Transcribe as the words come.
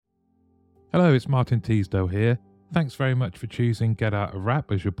Hello, it's Martin Teasdale here. Thanks very much for choosing Get Out of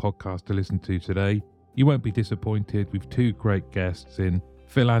Rap as your podcast to listen to today. You won't be disappointed with two great guests in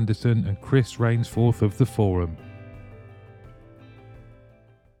Phil Anderson and Chris Rainsforth of The Forum.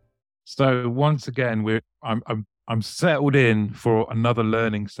 So once again, I'm settled in for another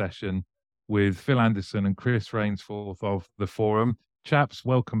learning session with Phil Anderson and Chris Rainsforth of The Forum. Chaps,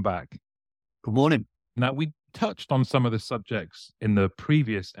 welcome back. Good morning. Now, we touched on some of the subjects in the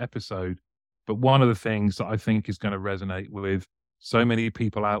previous episode, but one of the things that I think is going to resonate with so many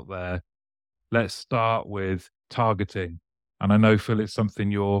people out there, let's start with targeting. And I know, Phil, it's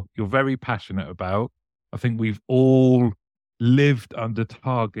something you're very passionate about. I think we've all lived under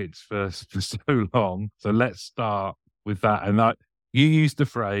targets for so long. So let's start with that. And you used the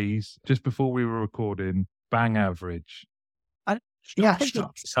phrase just before we were recording, bang average. I think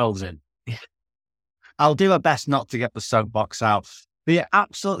ourselves in. I'll do my best not to get the soapbox out. But yeah,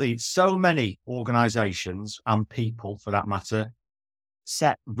 absolutely. So many organizations and people, for that matter,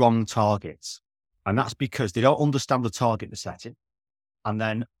 set wrong targets. And that's because they don't understand the target they're setting. And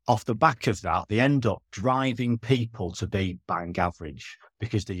then off the back of that, they end up driving people to be bang average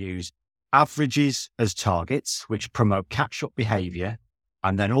because they use averages as targets, which promote catch-up behavior.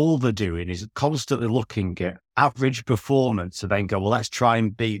 And then all they're doing is constantly looking at average performance and then go, well, let's try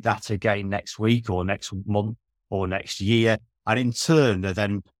and beat that again next week or next month or next year. And in turn, they're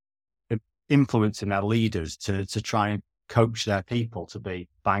then influencing their leaders to try and coach their people to be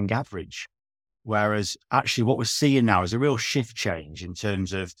bang average. Whereas actually what we're seeing now is a real shift change in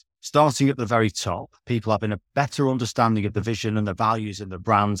terms of starting at the very top, people having a better understanding of the vision and the values and the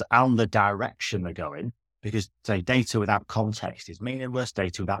brands and the direction they're going. Because, say, data without context is meaningless.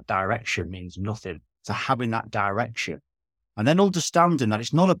 Data without direction means nothing. So having that direction and then understanding that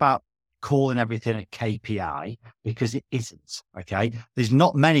it's not about calling everything a KPI because it isn't, okay? There's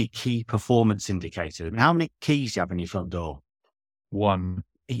not many key performance indicators. I mean, how many keys do you have in your front door? One.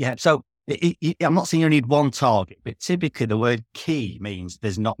 Yeah, so I'm not saying you need one target, but typically the word key means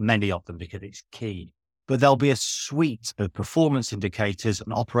there's not many of them because it's key. But there'll be a suite of performance indicators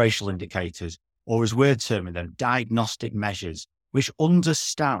and operational indicators, or as we're terming them, diagnostic measures, which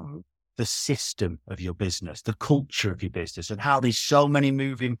understand the system of your business, the culture of your business, and how there's so many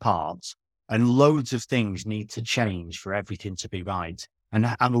moving parts and loads of things need to change for everything to be right. And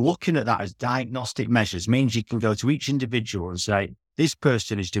looking at that as diagnostic measures means you can go to each individual and say, this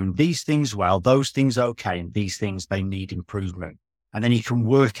person is doing these things well, those things okay, and these things they need improvement. And then you can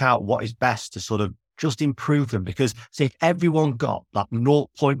work out what is best to sort of just improve them. Because see, if everyone got that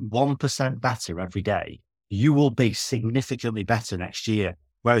 0.1% better every day, you will be significantly better next year.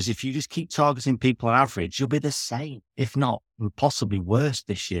 Whereas if you just keep targeting people on average, you'll be the same, if not possibly worse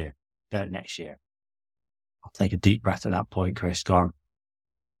this year than next year. I'll take a deep breath at that point, Chris. Go on.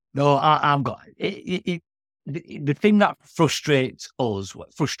 No, I'm got it. The thing that frustrates us,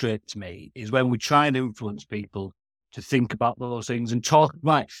 what frustrates me, is when we try and influence people to think about those things and talk,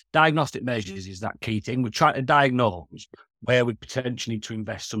 right, diagnostic measures is that key thing. We're trying to diagnose where we potentially need to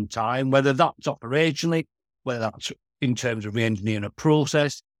invest some time, whether that's operationally, whether that's in terms of re-engineering a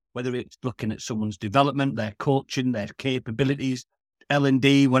process, whether it's looking at someone's development, their coaching, their capabilities,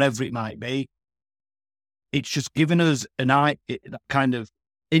 L&D, whatever it might be. It's just giving us that kind of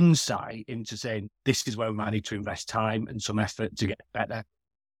insight into saying, this is where we might need to invest time and some effort to get better.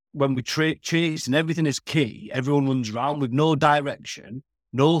 When we chase and everything is key, everyone runs around with no direction,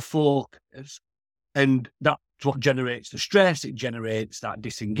 no focus, and that's what generates the stress. It generates that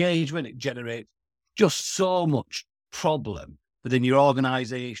disengagement. It generates just so much problem within your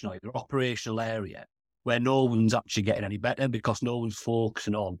organization or your operational area where no one's actually getting any better because no one's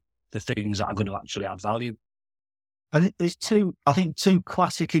focusing on the things that are going to actually add value. And there's two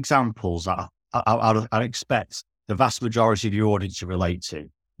classic examples that I expect the vast majority of your audience to relate to.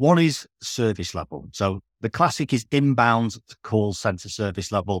 One is service level. So the classic is inbound call center service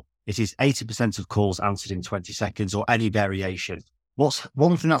level. It is 80% of calls answered in 20 seconds or any variation. What's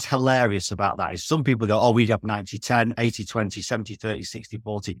one thing that's hilarious about that is some people go, oh, we have 90-10, 80-20, 70-30,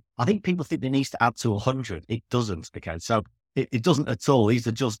 60-40. I think people think it needs to add to 100. It doesn't. Okay. So it doesn't at all. These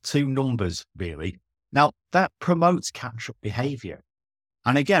are just two numbers, really. Now, that promotes catch-up behavior.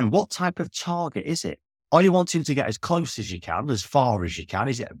 And again, what type of target is it? Are you wanting to get as close as you can, as far as you can?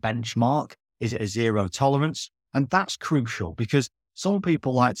 Is it a benchmark? Is it a zero tolerance? And that's crucial because some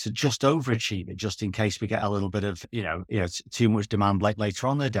people like to just overachieve it just in case we get a little bit of, too much demand later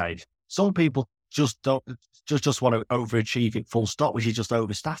on in the day. Some people just want to overachieve it full stop, which is just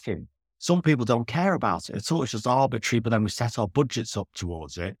overstaffing. Some people don't care about it at all. It's just arbitrary, but then we set our budgets up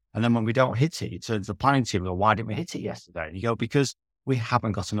towards it. And then when we don't hit it, it turns to the planning team, well, why didn't we hit it yesterday? And you go, because we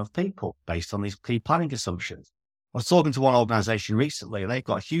haven't got enough people based on these key planning assumptions. I was talking to one organization recently, and they've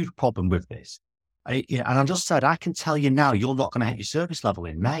got a huge problem with this. And I just said, I can tell you now, you're not going to hit your service level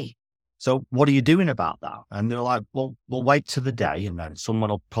in May. So what are you doing about that? And they're like, well, we'll wait to the day, and then someone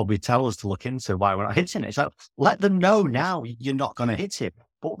will probably tell us to look into why we're not hitting it. So let them know now you're not going to hit it.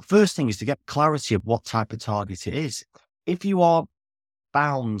 But first thing is to get clarity of what type of target it is. If you are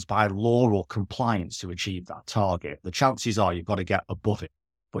bound by law or compliance to achieve that target, the chances are you've got to get above it.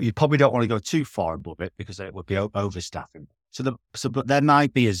 But you probably don't want to go too far above it because it would be overstaffing. But there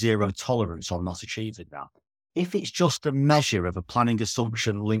might be a zero tolerance on not achieving that. If it's just a measure of a planning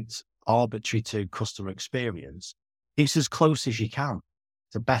assumption linked arbitrary to customer experience, it's as close as you can.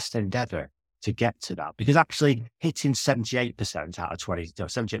 It's the best endeavor to get to that, because actually hitting 78% out of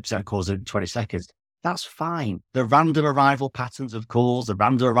 78% calls in 20 seconds, that's fine. The random arrival patterns of calls, the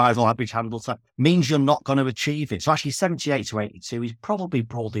random arrival average handle time means you're not going to achieve it. So actually 78 to 82 is probably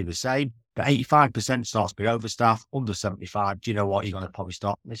broadly the same, but 85% starts to be overstaffed. Under 75, do you know what? You're going to probably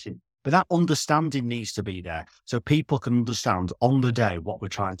start missing. But that understanding needs to be there so people can understand on the day what we're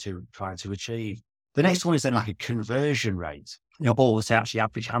trying to achieve. The next one is then like a conversion rate. Or say actually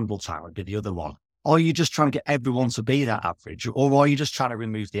average handle time would be the other one. Are you just trying to get everyone to be that average, or are you just trying to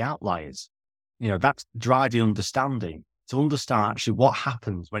remove the outliers? That's driving understanding, to understand actually what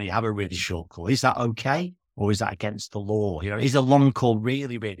happens when you have a really short call. Is that okay? Or is that against the law? Is a long call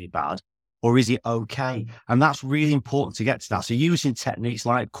really, really bad? Or is it okay? And that's really important to get to that. So using techniques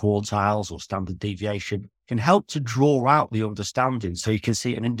like quartiles or standard deviation can help to draw out the understanding so you can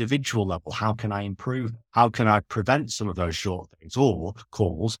see at an individual level, how can I improve? How can I prevent some of those short things or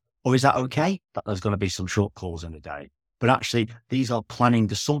calls? Or is that okay that there's going to be some short calls in a day? But actually, these are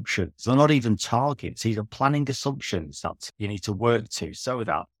planning assumptions. They're not even targets. These are planning assumptions that you need to work to so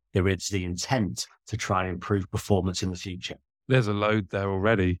that there is the intent to try and improve performance in the future. There's a load there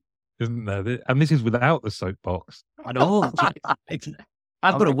already, isn't there? And this is without the soapbox. I know.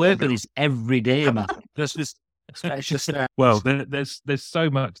 I've got to work with this every day, man. Well, there's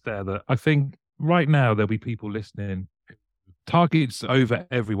so much there that I think right now there'll be people listening. Targets over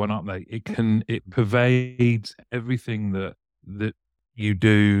everyone, aren't they? It pervades everything that you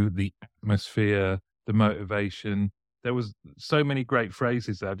do, the atmosphere, the motivation. There was so many great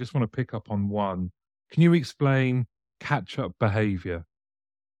phrases there. I just want to pick up on one. Can you explain catch-up behavior?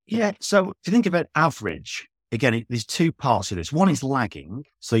 Yeah. So if you think about average, again, there's two parts to this. One is lagging.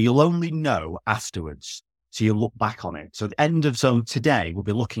 So you'll only know afterwards. So you'll look back on it. So at the end of today, we'll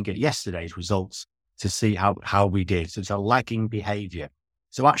be looking at yesterday's results to see how we did. So it's a lagging behavior.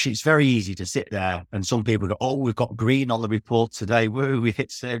 So actually, it's very easy to sit there and some people go, oh, we've got green on the report today. Woo, we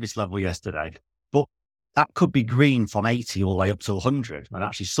hit service level yesterday. But that could be green from 80 all the way up to 100. And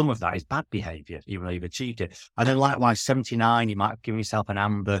actually, some of that is bad behavior, even though you've achieved it. And then likewise, 79, you might have given yourself an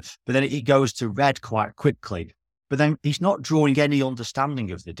amber, but then it goes to red quite quickly. But then he's not drawing any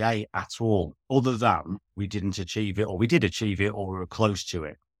understanding of the day at all, other than we didn't achieve it, or we did achieve it, or we were close to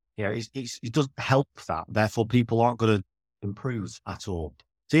it. It doesn't help that. Therefore, people aren't going to improve at all.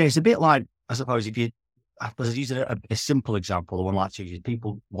 So it's a bit like, I suppose, I was using a simple example, the one I like to use is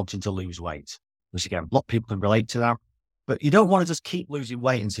people wanting to lose weight, which again, a lot of people can relate to that. But you don't want to just keep losing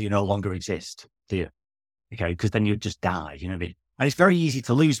weight until you no longer exist, do you? Okay, because then you just die, you know what I mean? And it's very easy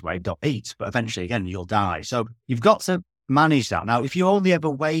to lose weight, don't eat, but eventually, again, you'll die. So you've got to manage that. Now, if you only ever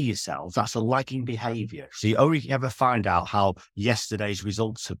weigh yourself, that's a lagging behavior. So you only ever find out how yesterday's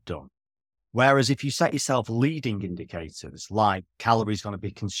results have done. Whereas if you set yourself leading indicators like calories going to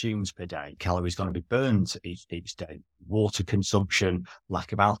be consumed per day, calories going to be burned each day, water consumption,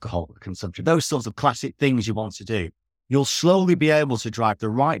 lack of alcohol consumption, those sorts of classic things you want to do, you'll slowly be able to drive the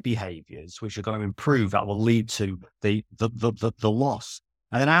right behaviors, which are going to improve, that will lead to the loss.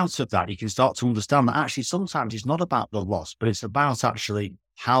 And then out of that, you can start to understand that actually sometimes it's not about the loss, but it's about actually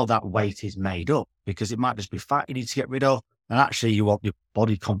how that weight is made up, because it might just be fat you need to get rid of. And actually you want your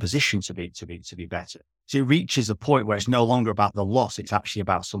body composition to be better. So it reaches a point where it's no longer about the loss. It's actually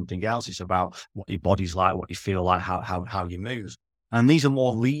about something else. It's about what your body's like, what you feel like, how you move. And these are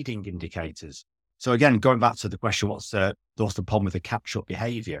more leading indicators. So again, going back to the question, what's the problem with the catch-up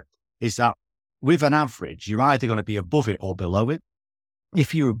behavior, is that with an average, you're either going to be above it or below it.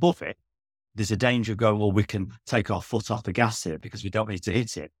 If you're above it, there's a danger of going, well, we can take our foot off the gas here because we don't need to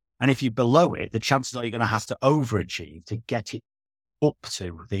hit it. And if you're below it, the chances are you're going to have to overachieve to get it up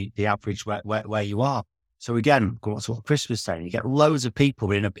to the average where you are. So again, that's what Chris was saying. You get loads of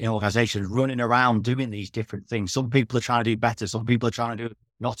people in organizations running around doing these different things. Some people are trying to do better. Some people are trying to do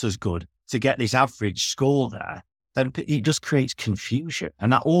not as good to get this average score there. Then it just creates confusion.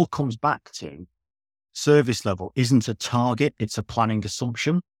 And that all comes back to service level isn't a target, it's a planning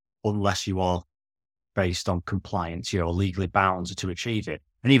assumption, unless you are based on compliance, you're legally bound to achieve it.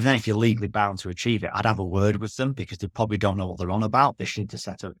 And even then, if you're legally bound to achieve it, I'd have a word with them because they probably don't know what they're on about. They should need to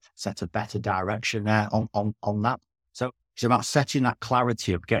set a better direction there on that. So it's about setting that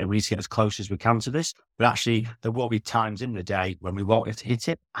clarity of we need to get as close as we can to this. But actually, there will be times in the day when we won't have to hit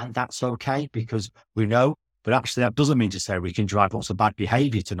it. And that's okay because we know. But actually, that doesn't mean to say we can drive lots of bad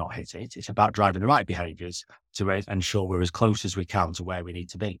behavior to not hit it. It's about driving the right behaviors to ensure we're as close as we can to where we need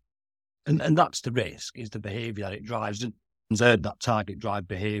to be. And that's the risk, is the behavior that it drives. And heard that target drive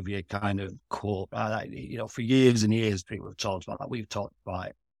behavior kind of quote, for years and years, people have talked about that. We've talked about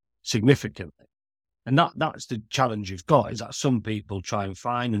it significantly. And that's the challenge you've got, is that some people try and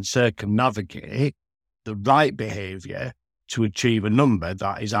find and circumnavigate the right behavior to achieve a number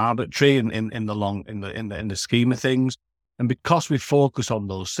that is arbitrary in the scheme of things. And because we focus on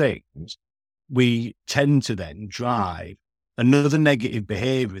those things, we tend to then drive another negative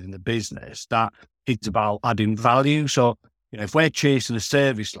behavior in the business that it's about adding value. So, if we're chasing a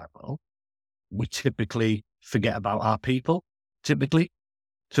service level, we typically forget about our people, typically.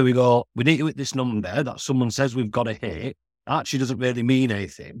 So we go, we need to hit this number that someone says we've got to hit. That actually doesn't really mean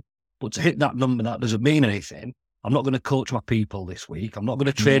anything. But to hit that number that doesn't mean anything, I'm not going to coach my people this week. I'm not going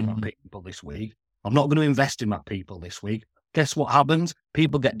to train my people this week. I'm not going to invest in my people this week. Guess what happens?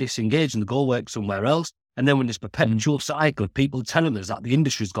 People get disengaged and they go work somewhere else. And then when this perpetual cycle of people telling us that the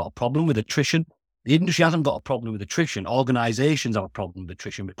industry's got a problem with attrition, the industry hasn't got a problem with attrition. Organizations have a problem with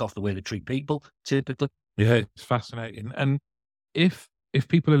attrition because of the way they treat people, typically. Yeah, it's fascinating. And if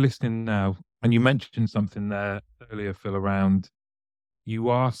people are listening now, and you mentioned something there earlier, Phil, around you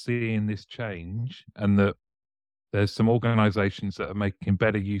are seeing this change and that there's some organizations that are making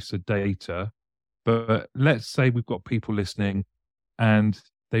better use of data, but let's say we've got people listening and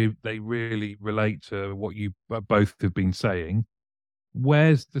they really relate to what you both have been saying.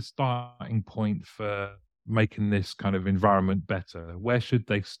 Where's the starting point for making this kind of environment better? Where should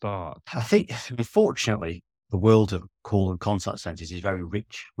they start? I think, unfortunately, the world of call and contact centers is very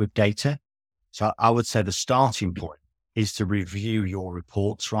rich with data. So I would say the starting point is to review your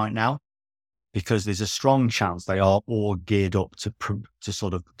reports right now, because there's a strong chance they are all geared up to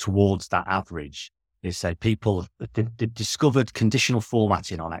sort of towards that average. They say people they've discovered conditional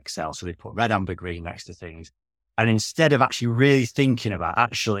formatting on Excel. So they put red, amber, green next to things. And instead of actually really thinking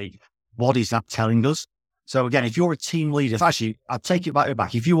about what is that telling us? So again, if you're a team leader, I'll take it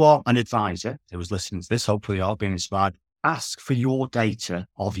back. If you are an advisor who was listening to this, hopefully you are being inspired, ask for your data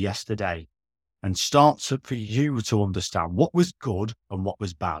of yesterday and for you to understand what was good and what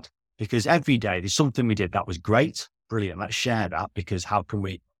was bad. Because every day there's something we did that was great, brilliant. Let's share that, because how can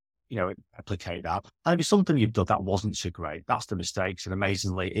we, replicate that? And if it's something you've done that wasn't so great, that's the mistakes. And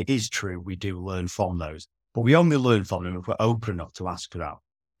amazingly, it is true. We do learn from those, but we only learn from them if we're open enough to ask for that.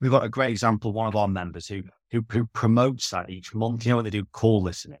 We've got a great example, one of our members who promotes that each month. When they do call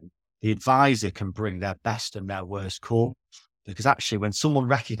listening, the advisor can bring their best and their worst call, because actually when someone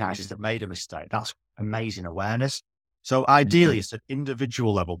recognizes that made a mistake, that's amazing awareness. So ideally, it's at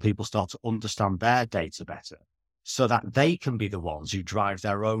individual level, people start to understand their data better so that they can be the ones who drive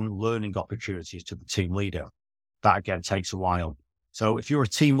their own learning opportunities to the team leader. That again takes a while. So if you're a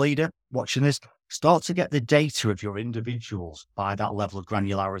team leader watching this, start to get the data of your individuals by that level of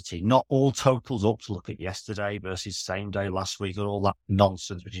granularity, not all totals up to look at yesterday versus same day last week and all that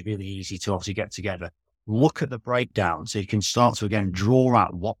nonsense, which is really easy to obviously get together. Look at the breakdown so you can start to, again, draw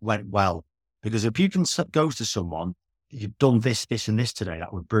out what went well. Because if you can go to someone, you've done this, this, and this today,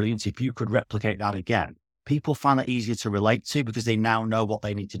 that was brilliant. If you could replicate that again, people find it easier to relate to because they now know what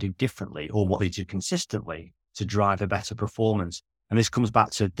they need to do differently or what they do consistently to drive a better performance. And this comes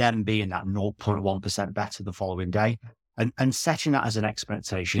back to them being that 0.1% better the following day and setting that as an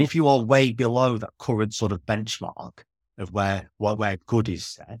expectation. If you are way below that current sort of benchmark of where good is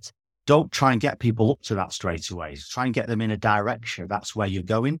set, don't try and get people up to that straight away. Try and get them in a direction. That's where you're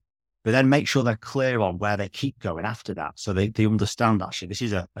going. But then make sure they're clear on where they keep going after that. So they understand actually this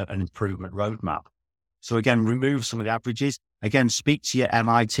is an improvement roadmap. So again, remove some of the averages. Again, speak to your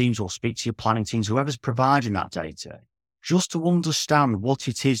MI teams or speak to your planning teams, whoever's providing that data, just to understand what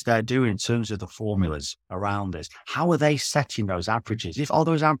it is they're doing in terms of the formulas around this. How are they setting those averages? Are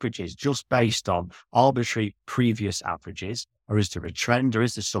those averages just based on arbitrary previous averages, or is there a trend, or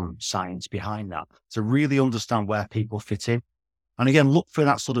is there some science behind that? To really understand where people fit in. And again, look for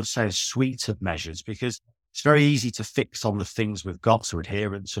that sort of, say, a suite of measures, because it's very easy to fix on the things we've got. So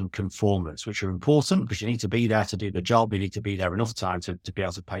adherence and conformance, which are important because you need to be there to do the job. You need to be there enough time to be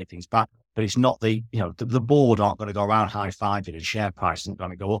able to pay things back. But it's not the board aren't going to go around high-fiving and share price isn't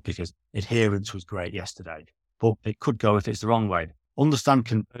going to go up because adherence was great yesterday. But it could go if it's the wrong way. Understand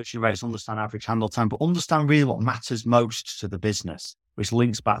conversion rates, understand average handle time, but understand really what matters most to the business, which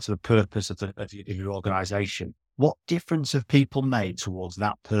links back to the purpose of your organization. What difference have people made towards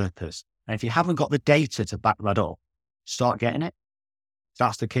that purpose? And if you haven't got the data to back that up, start getting it.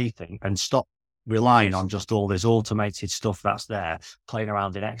 That's the key thing. And stop relying on just all this automated stuff that's there, playing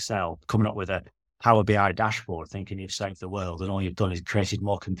around in Excel, coming up with a Power BI dashboard, thinking you've saved the world, and all you've done is created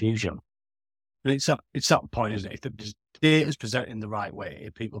more confusion. And it's that point, isn't it? If the data is presented in the right way,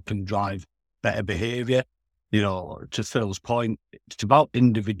 people can drive better behaviour. To Phil's point, it's about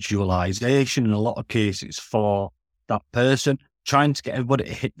individualisation in a lot of cases for that person. Trying to get everybody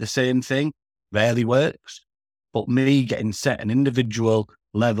to hit the same thing rarely works. But me getting set an individual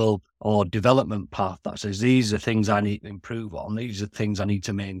level or development path that says these are things I need to improve on, these are things I need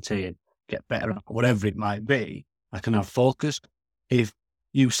to maintain, get better at, whatever it might be, I can have focus. If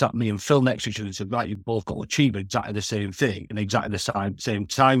you sat me and Phil next to each other and said, right, you've both got to achieve exactly the same thing in exactly the same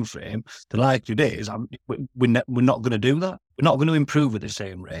time frame, the likelihood is we're not going to do that. We're not going to improve at the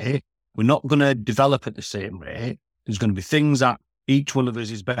same rate. We're not going to develop at the same rate. There's going to be things that each one of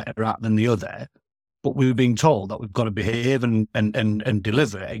us is better at than the other, but we're being told that we've got to behave and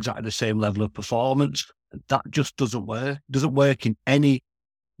deliver at exactly the same level of performance. That just doesn't work. It doesn't work in any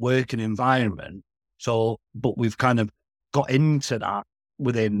working environment. So, but we've kind of got into that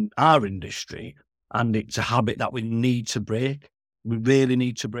within our industry, and it's a habit that we need to break. We really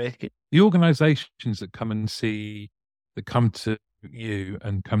need to break it. The organisations that come to you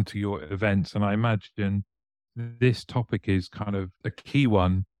and come to your events, and I imagine this topic is kind of a key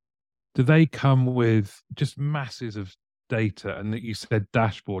one. Do they come with just masses of data? And that you said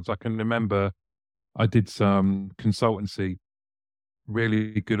dashboards. I can remember I did some consultancy,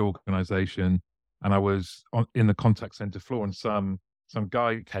 really good organisation, and I was in the contact centre floor, and some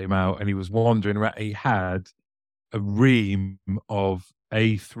guy came out and he was wandering around. He had a ream of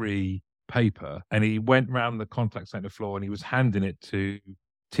A3 paper, and he went round the contact centre floor and he was handing it to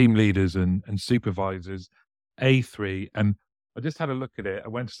team leaders and supervisors, A3. And I just had a look at it. I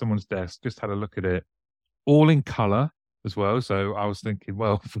went to someone's desk, just had a look at it, all in colour as well. So I was thinking,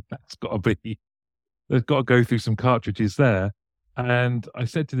 well, there's got to go through some cartridges there. And I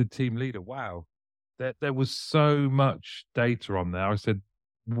said to the team leader, wow, there was so much data on there. I said,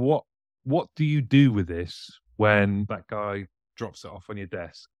 what do you do with this when that guy drops it off on your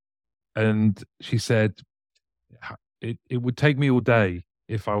desk? And she said, it would take me all day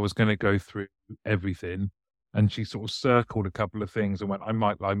if I was going to go through everything. And she sort of circled a couple of things and went, I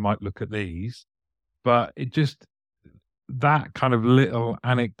might look at these. But it just, that kind of little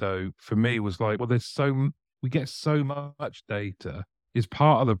anecdote for me was like, well, we get so much data. Is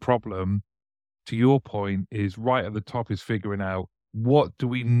part of the problem, to your point, is right at the top is figuring out what do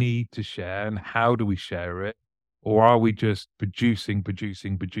we need to share and how do we share it? Or are we just producing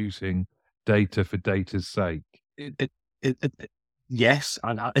data for data's sake? Yes,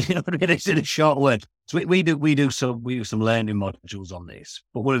 and it's in a short word. So we do some learning modules on this.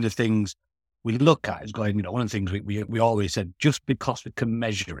 But one of the things we look at is going, one of the things we always said, just because we can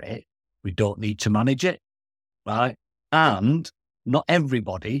measure it, we don't need to manage it, right? And not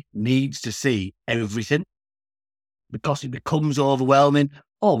everybody needs to see everything because it becomes overwhelming,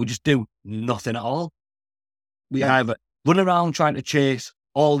 or we just do nothing at all. We either run around trying to chase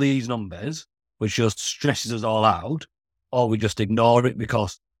all these numbers, which just stresses us all out, or we just ignore it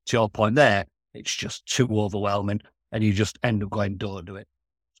because, to your point there, it's just too overwhelming and you just end up going, don't do it.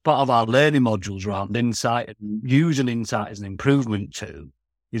 It's part of our learning modules around insight, and using insight as an improvement tool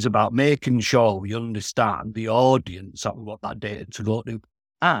is about making sure we understand the audience that we want that data to go to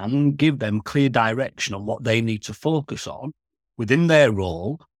and give them clear direction on what they need to focus on within their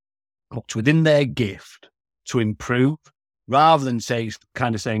role, what's within their gift to improve, rather than saying,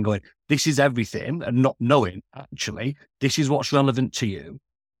 going, this is everything, and not knowing, actually, this is what's relevant to you.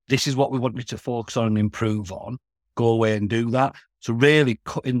 This is what we want you to focus on and improve on. Go away and do that. So really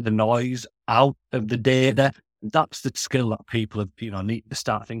cutting the noise out of the data. That's the skill that people have, need to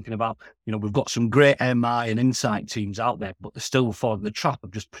start thinking about. We've got some great MI and insight teams out there, but they're still falling the trap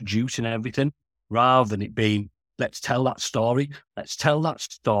of just producing everything rather than it being, let's tell that story. Let's tell that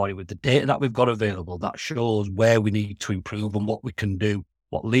story with the data that we've got available that shows where we need to improve and what we can do,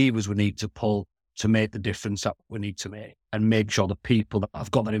 what levers we need to pull to make the difference that we need to make, and make sure the people that have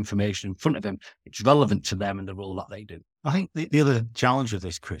got that information in front of them, it's relevant to them and the role that they do. I think the other challenge with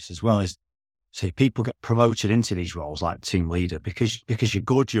this, Chris, as well, is See, people get promoted into these roles like team leader because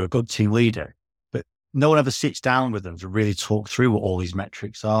you're a good team leader, but no one ever sits down with them to really talk through what all these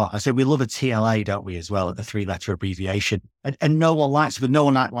metrics are. I said, we love a TLA, don't we, as well, at the 3-letter abbreviation. And no one likes it, but no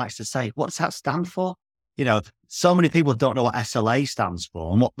one likes to say, what does that stand for? So many people don't know what SLA stands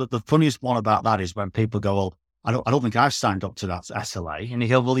for. And what the funniest one about that is when people go, well, I don't think I've signed up to that SLA. And you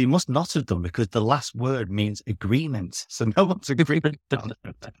go, well, you must not have done because the last word means agreement. So no one's agreement.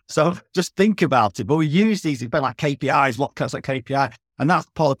 So just think about it. But we use these like KPIs, what counts like KPI. And that's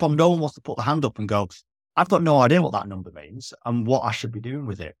part of the problem. No one wants to put the hand up and go, I've got no idea what that number means and what I should be doing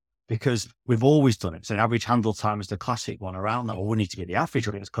with it. Because we've always done it. So average handle time is the classic one around that. Well, we need to get the average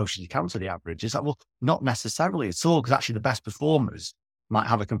or get as close as you can to the average. It's like, well, not necessarily at all, because actually the best performers might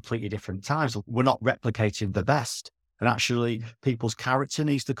have a completely different time. So we're not replicating the best. And actually people's character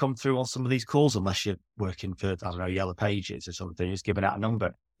needs to come through on some of these calls, unless you're working for, I don't know, Yellow Pages or something, just giving out a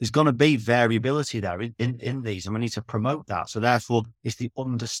number. There's going to be variability there in these, and we need to promote that. So therefore, it's the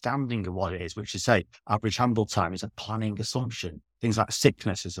understanding of what it is, which is say average handle time is a planning assumption. Things like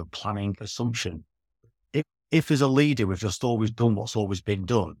sickness is a planning assumption. If as a leader, we've just always done what's always been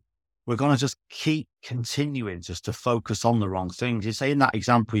done, we're going to just keep continuing just to focus on the wrong things. You say in that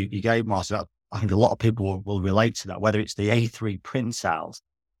example you gave, Marcel, I think a lot of people will relate to that, whether it's the A3 printout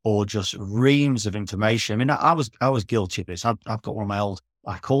or just reams of information. I mean, I was guilty of this. I've got one of my old,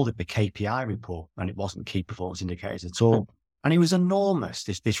 I called it the KPI report, and it wasn't key performance indicators at all. And it was enormous,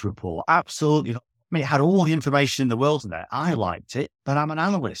 this report. Absolutely. I mean, it had all the information in the world in there. I liked it, but I'm an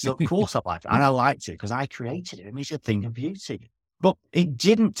analyst. So of course I liked it. And I liked it because I created it. It means a thing of beauty. But it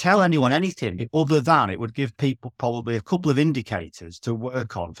didn't tell anyone anything other than it would give people probably a couple of indicators to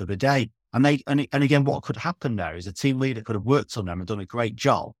work on for the day. And again, what could happen there is a team leader could have worked on them and done a great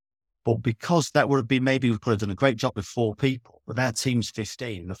job. But because that would have been, maybe we could have done a great job with 4 people, but their team's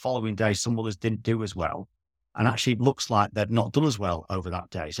 15. The following day, some others didn't do as well. And actually it looks like they've not done as well over that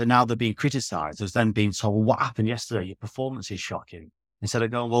day. So now they're being criticized as then being told, well, what happened yesterday? Your performance is shocking. Instead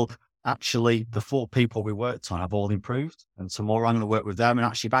of going, well, actually the 4 people we worked on have all improved, and tomorrow I'm going to work with them. And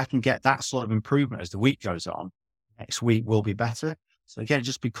actually, if I can get that sort of improvement as the week goes on, next week will be better. So again, it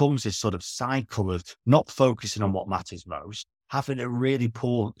just becomes this sort of cycle of not focusing on what matters most, having a really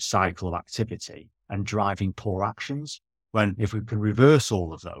poor cycle of activity and driving poor actions. When if we can reverse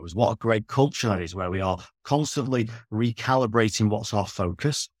all of those, what a great culture that is, where we are constantly recalibrating what's our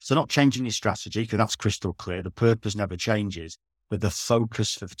focus. So not changing your strategy, because that's crystal clear. The purpose never changes, but the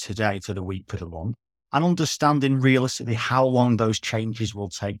focus for today, for the week, for the month, and understanding realistically how long those changes will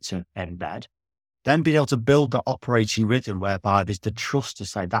take to embed. Then being able to build that operating rhythm whereby there's the trust to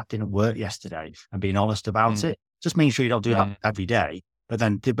say that didn't work yesterday and being honest about it. Just make sure you don't do that every day.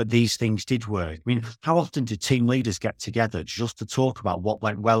 But these things did work. I mean, how often do team leaders get together just to talk about what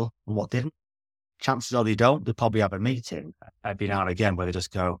went well and what didn't? Chances are they don't. They probably have a meeting every now and again where they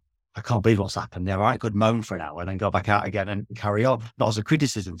just go, I can't believe what's happened there. I could moan for an hour and then go back out again and carry on. Not as a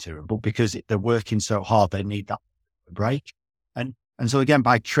criticism to them, but because they're working so hard, they need that break. And so again,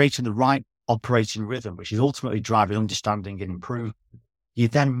 by creating the right operating rhythm, which is ultimately driving understanding and improvement, you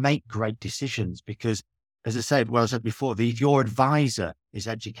then make great decisions. Because as I said before, if your advisor is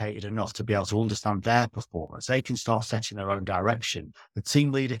educated enough to be able to understand their performance, they can start setting their own direction. The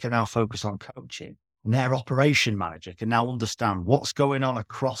team leader can now focus on coaching, and their operation manager can now understand what's going on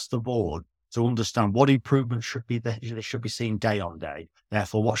across the board to understand what improvements they should be seen day on day.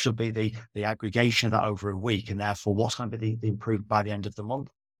 Therefore, what should be the aggregation of that over a week, and therefore what's going to be the improved by the end of the month.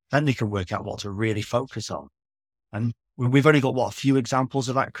 Then they can work out what to really focus on. And we've only got, a few examples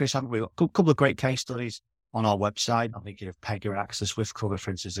of that, Chris, haven't we? A couple of great case studies on our website. I'm thinking of Pega and Access SwiftCover,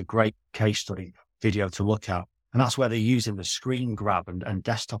 for instance, a great case study video to look at. And that's where they're using the screen grab and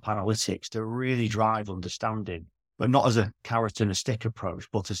desktop analytics to really drive understanding, but not as a carrot and a stick approach,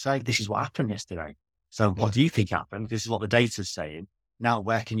 but to say, this is what happened yesterday. So what do you think happened? This is what the data's saying. Now,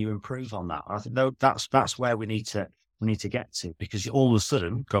 where can you improve on that? And I think that's where we need to get to, because all of a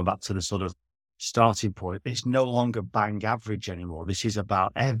sudden, going back to the sort of starting point, it's no longer bang average anymore. This is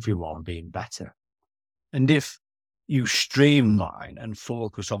about everyone being better. And if you streamline and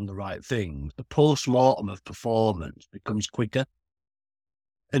focus on the right things, the post-mortem of performance becomes quicker.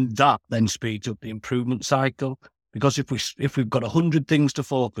 And that then speeds up the improvement cycle. Because if we've got 100 things to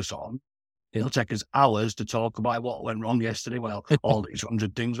focus on, it'll take us hours to talk about what went wrong yesterday. Well, all these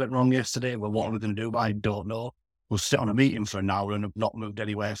 100 things went wrong yesterday. Well, what are we going to do? I don't know. We'll sit on a meeting for an hour and have not moved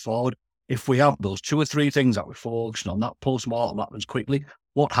anywhere forward. If we have those 2 or 3 things that we're focusing on, that post-mortem happens quickly.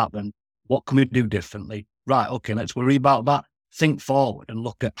 What happened? What can we do differently? Right, okay, let's worry about that. Think forward and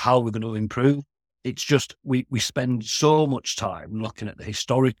look at how we're going to improve. It's just we spend so much time looking at the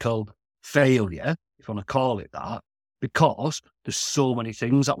historical failure, if you want to call it that, because there's so many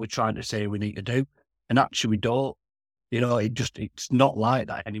things that we're trying to say we need to do, and actually we don't. It's not like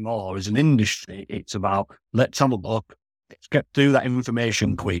that anymore. As an industry, it's about, let's have a look, let's get through that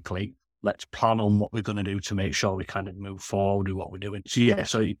information quickly, let's plan on what we're going to do to make sure we kind of move forward with what we're doing.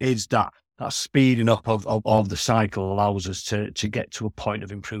 So it is that speeding up of the cycle allows us to get to a point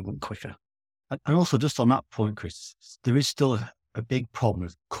of improvement quicker. And also, just on that point, Chris, there is still a big problem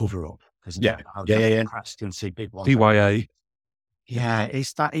with cover up. Yeah. Constituency, big one. DYA. Yeah,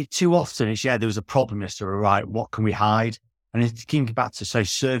 it's that too often. There was a problem yesterday, right? What can we hide? And if you think back to, say,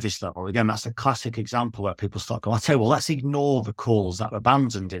 service level, again, that's a classic example where people start going, I tell you, well, let's ignore the calls that were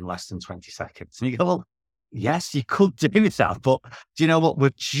abandoned in less than 20 seconds. And you go, well, yes, you could do that, but do you know what?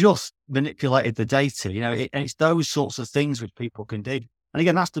 We've just manipulated the data, and it's those sorts of things which people can do. And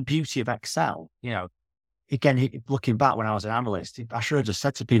again, that's the beauty of Excel. Again, looking back when I was an analyst, I should have just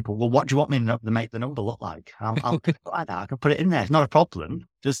said to people, well, what do you want me to make the number look like? I'll put it like that. I can put it in there. It's not a problem.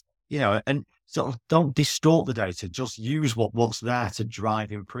 Just, and sort of don't distort the data. Just use what's there to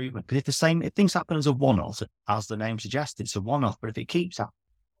drive improvement. Because if things happen as a one-off, as the name suggests, it's a one-off. But if it keeps happening,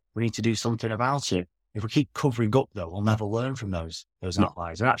 we need to do something about it. If we keep covering up, though, we'll never learn from those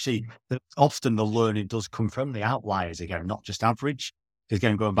outliers. And actually, often the learning does come from the outliers again, not just average. Because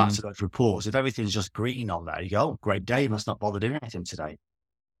again, going back to those reports, if everything's just green on there, you go, oh, great day, must not bother doing anything today.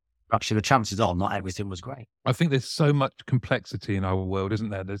 Actually, the chances are not everything was great. I think there's so much complexity in our world, isn't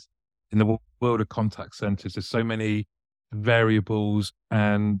there? In the world of contact centers, there's so many variables,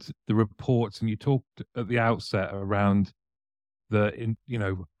 and the reports, and you talked at the outset around the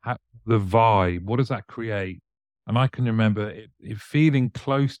vibe. What does that create? And I can remember it feeling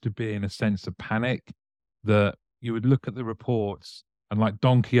close to being a sense of panic, that you would look at the reports and, like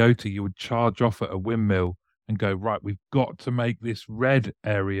Don Quixote, you would charge off at a windmill and go, right, we've got to make this red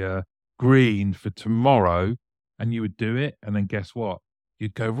area green for tomorrow. And you would do it. And then guess what?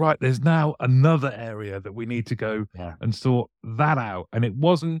 You'd go, right, there's now another area that we need to go and sort that out. And it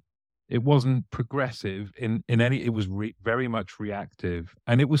wasn't progressive in any, it was very much reactive,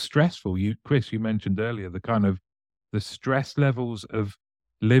 and it was stressful. Chris, you mentioned earlier the stress levels of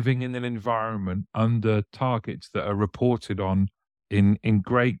living in an environment under targets that are reported on in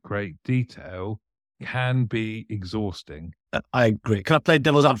great detail can be exhausting. I agree. Can I play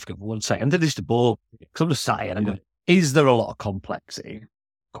devil's advocate for 1 second? This is the ball, because I'm just sat here and I'm going, is there a lot of complexity?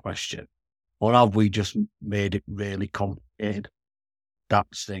 Question. Or have we just made it really complicated?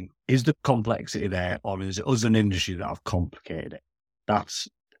 That's the thing. Is the complexity there, or is it us an industry that have complicated it? That's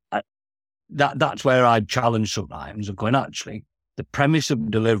where I challenge sometimes of going, actually, the premise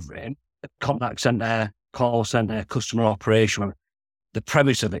of delivering a contact center, call center, customer operation, the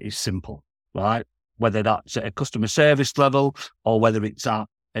premise of it is simple, right? Whether that's at a customer service level or whether it's at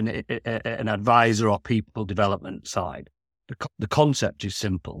an advisor or people development side. The concept is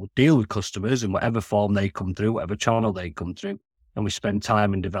simple. We deal with customers in whatever form they come through, whatever channel they come through, and we spend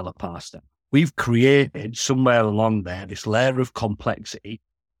time and develop past them. We've created somewhere along there this layer of complexity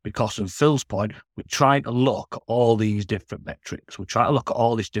because, of Phil's point, we're trying to look at all these different metrics. We're trying to look at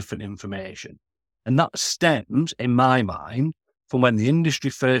all this different information. And that stems, in my mind, from when the industry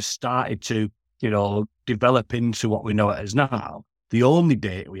first started to, develop into what we know it as now. The only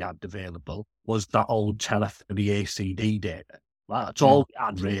data we had available was that old telephony ACD data. Well, that's all we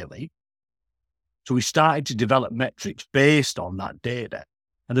had, really. So we started to develop metrics based on that data,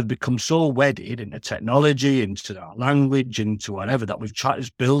 and they've become so wedded into technology, into our language, into whatever, that we've tried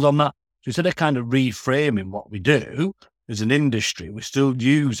to build on that. So instead of kind of reframing what we do as an industry, we're still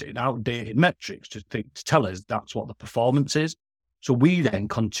using outdated metrics to tell us that's what the performance is. So we then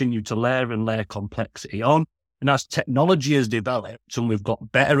continue to layer and layer complexity on. And as technology has developed and we've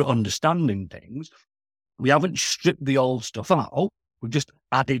got better at understanding things, we haven't stripped the old stuff out. We've just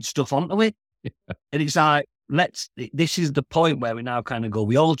added stuff onto it. And it's like, this is the point where we now kind of go,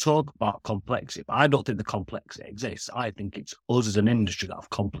 we all talk about complexity, but I don't think the complexity exists. I think it's us as an industry that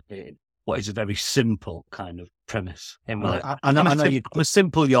have complicated what is a very simple kind of premise. I'm a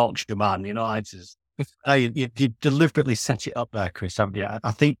simple Yorkshire man, You deliberately set it up there, Chris, haven't you?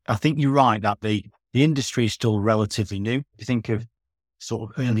 I think you're right that the industry is still relatively new. You think of sort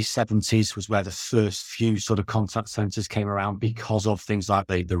of early 70s was where the first few sort of contact centers came around because of things like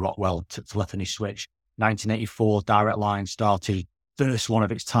the Rockwell telephony switch. 1984, Direct Line started, first one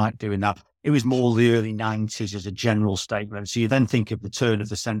of its type doing that. It was more the early 90s as a general statement. So you then think of the turn of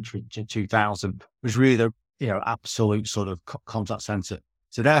the century to 2000 was really the absolute sort of contact center.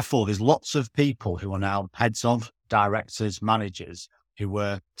 So therefore, there's lots of people who are now heads of, directors, managers, who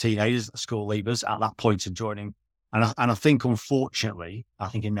were teenagers, school leavers at that point of joining And I think, unfortunately, I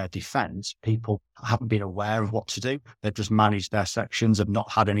think in their defense, people haven't been aware of what to do. They've just managed their sections, have not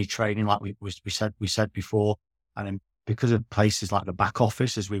had any training, like we said before. And then because of places like the back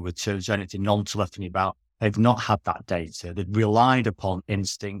office, as we were turning to non-telephony about, they've not had that data. They've relied upon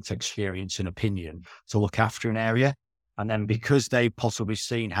instinct, experience, and opinion to look after an area. And then because they've possibly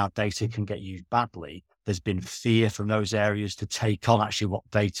seen how data can get used badly, there's been fear from those areas to take on actually what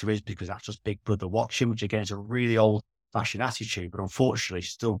data is, because that's just Big Brother watching, which again is a really old-fashioned attitude, but unfortunately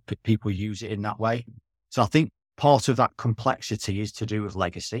still people use it in that way. So I think part of that complexity is to do with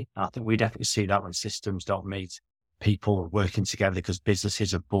legacy. And I think we definitely see that when systems don't meet, people working together because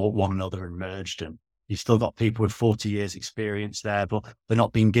businesses have bought one another and merged, and you've still got people with 40 years experience there, but they're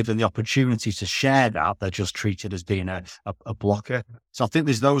not being given the opportunity to share that. They're just treated as being a blocker. So I think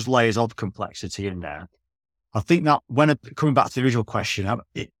there's those layers of complexity in there. I think that when coming back to the original question,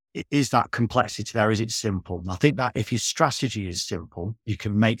 is that complexity there? Is it simple? And I think that if your strategy is simple, you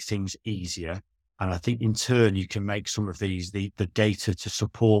can make things easier. And I think in turn, you can make some of these, the data to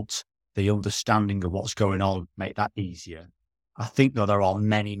support the understanding of what's going on, make that easier. I think though there are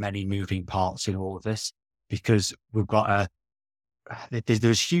many, many moving parts in all of this, because we've got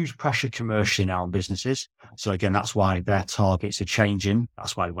there's huge pressure commercially now on businesses. So again, that's why their targets are changing.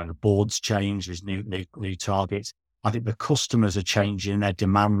 That's why when the boards change, there's new targets. I think the customers are changing. Their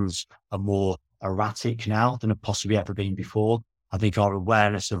demands are more erratic now than have possibly ever been before. I think our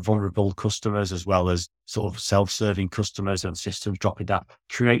awareness of vulnerable customers, as well as sort of self-serving customers and systems dropping that,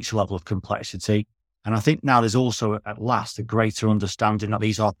 creates a level of complexity. And I think now there's also at last a greater understanding that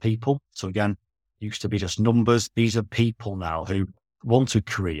these are people. So again, used to be just numbers. These are people now who want a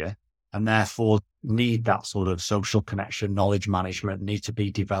career and therefore need that sort of social connection, knowledge management, need to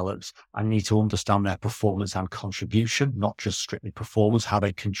be developed, and need to understand their performance and contribution, not just strictly performance, how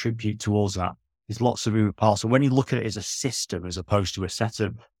they contribute towards that. There's lots of moving parts. And when you look at it as a system, as opposed to a set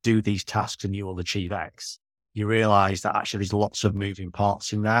of do these tasks and you will achieve X, you realize that actually there's lots of moving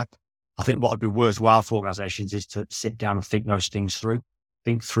parts in there. I think what would be worthwhile for organizations is to sit down and think those things through.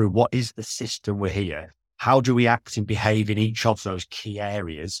 Think through what is the system we're here? How do we act and behave in each of those key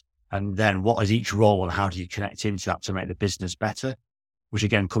areas? And then what is each role and how do you connect into that to make the business better? Which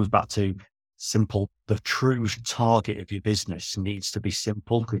again comes back to simple. The true target of your business needs to be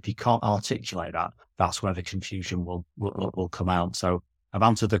simple. If you can't articulate that, that's where the confusion will come out. So I've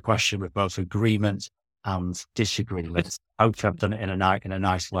answered the question with both agreement and disagreement. I hope I've done it in a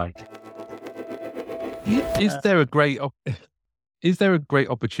nice way. Is there a great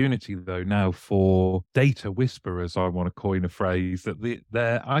opportunity though now for data whisperers? I want to coin a phrase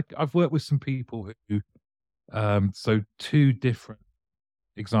that I've worked with some people who, so two different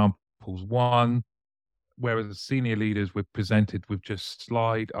examples. One, whereas the senior leaders were presented with just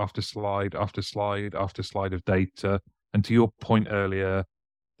slide after slide after slide after slide of data, and to your point earlier,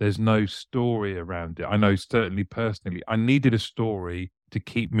 there's no story around it. I know certainly personally, I needed a story to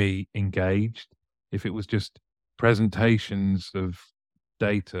keep me engaged. If it was just presentations of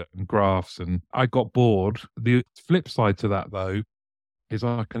data and graphs, and I got bored. The flip side to that, though, is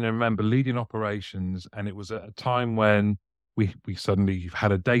I can remember leading operations, and it was at a time when we suddenly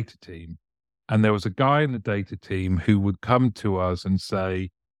had a data team, and there was a guy in the data team who would come to us and say,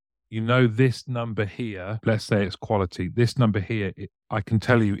 you know, this number here, let's say it's quality, this number here, I can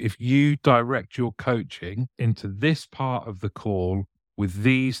tell you, if you direct your coaching into this part of the call with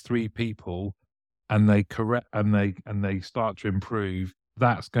these three people, and they correct and they start to improve,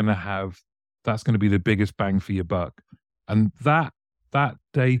 that's going to be the biggest bang for your buck. And that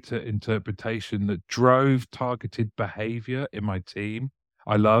data interpretation that drove targeted behavior in my team,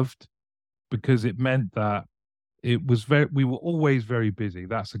 I loved, because it meant that we were always very busy.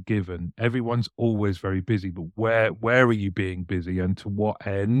 That's a given. Everyone's always very busy, but where are you being busy and to what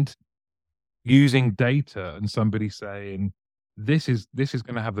end? Using data and somebody saying, this is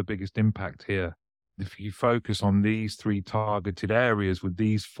going to have the biggest impact here. If you focus on these three targeted areas with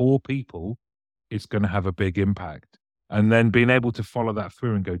these four people, it's going to have a big impact. And then being able to follow that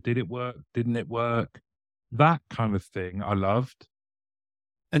through and go, did it work? Didn't it work? That kind of thing I loved.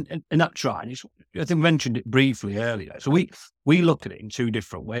 And that's right. I think we mentioned it briefly earlier. So we look at it in two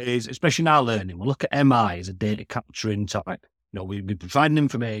different ways, especially in our learning. We'll look at MI as a data capturing type. We'll be providing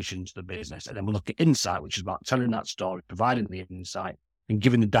information to the business, and then we'll look at insight, which is about telling that story, providing the insight, and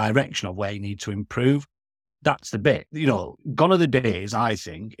giving the direction of where you need to improve. That's the bit. Gone are the days, I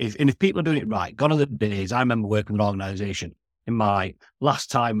think, if people are doing it right, gone are the days. I remember working with an organisation in my last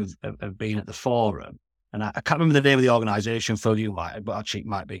time of being at the forum, and I can't remember the name of the organisation for you, but actually it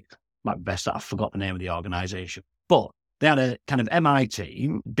might be best that I forgot the name of the organisation. But they had a kind of MI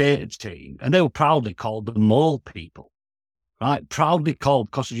team, data team, and they were proudly called the mole people, right? Proudly called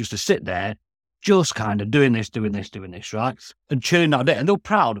because they used to sit there just kind of doing this, right? And churning out data. And they were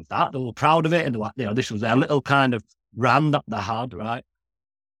proud of that. They were proud of it. And they were, this was their little kind of brand that they had, right?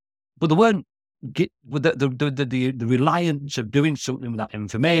 But they weren't, with the reliance of doing something with that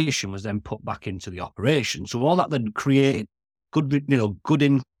information was then put back into the operation. So all that then created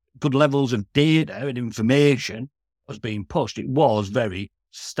good levels of data and information was being pushed. It was very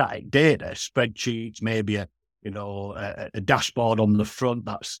static data, spreadsheets, maybe a dashboard on the front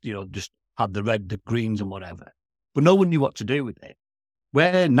that's, just had the red, the greens and whatever. But no one knew what to do with it.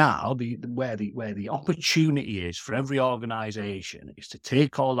 Where now, where the opportunity is for every organization is to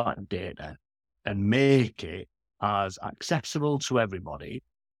take all that data and make it as accessible to everybody,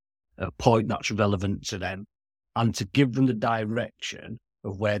 a point that's relevant to them, and to give them the direction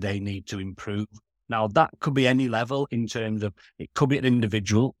of where they need to improve. Now, that could be any level in terms of, it could be an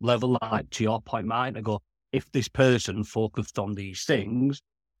individual level, like to your point, Mike, I go, if this person focused on these things,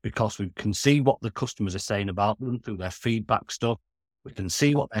 because we can see what the customers are saying about them through their feedback stuff, we can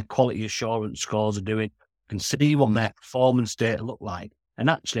see what their quality assurance scores are doing, we can see what their performance data look like. And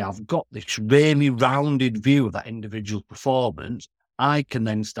actually, I've got this really rounded view of that individual performance. I can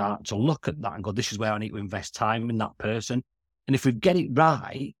then start to look at that and go, this is where I need to invest time in that person. And if we get it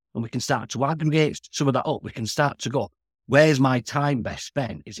right, and we can start to aggregate some of that up, we can start to go, where's my time best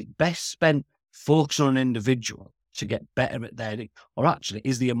spent? Is it best spent focusing on an individual to get better at their, or actually,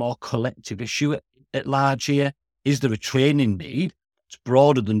 is there a more collective issue at large here? Is there a training need? It's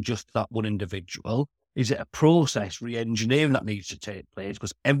broader than just that one individual. Is it a process re-engineering that needs to take place?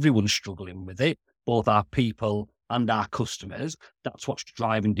 Because everyone's struggling with it, both our people and our customers. That's what's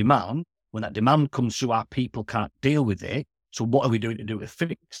driving demand. When that demand comes through, our people can't deal with it. So what are we doing to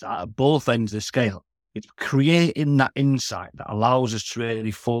fix that at both ends of the scale? It's creating that insight that allows us to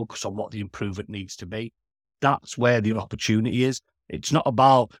really focus on what the improvement needs to be. That's where the opportunity is. It's not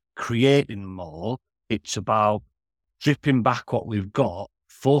about creating more. It's about stripping back what we've got,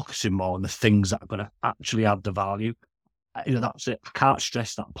 focusing more on the things that are going to actually add the value. That's it. I can't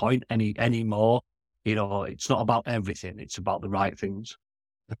stress that point any more. It's not about everything. It's about the right things.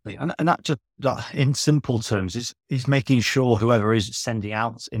 And that just, in simple terms, is making sure whoever is sending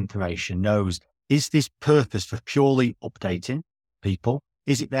out information knows, is this purpose for purely updating people?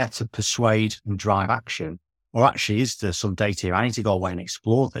 Is it there to persuade and drive action? Or actually, is there some data here? I need to go away and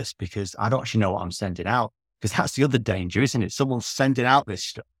explore this because I don't actually know what I'm sending out. Because that's the other danger, isn't it? Someone's sending out this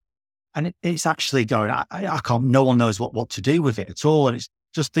stuff and it's actually going, I can't, no one knows what to do with it at all. And it's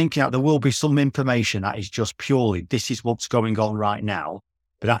just thinking out there will be some information that is just purely, this is what's going on right now.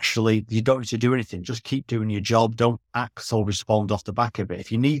 But actually, you don't need to do anything. Just keep doing your job. Don't act or respond off the back of it.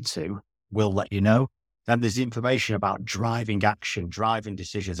 If you need to, we'll let you know. Then there's the information about driving action, driving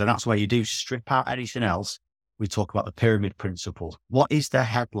decisions. And that's where you do strip out anything else. We talk about the pyramid principle. What is the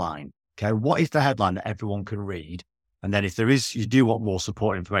headline? Okay, what is the headline that everyone can read? And then if there is, you do want more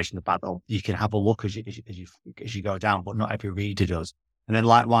support information about that, you can have a look as you go down, but not every reader does. And then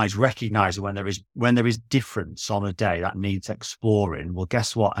likewise, recognize when there is difference on a day that needs exploring. Well,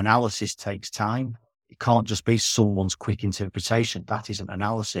 guess what? Analysis takes time. It can't just be someone's quick interpretation. That isn't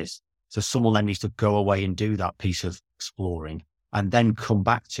analysis. So someone then needs to go away and do that piece of exploring and then come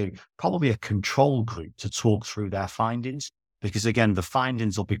back to probably a control group to talk through their findings. Because again, the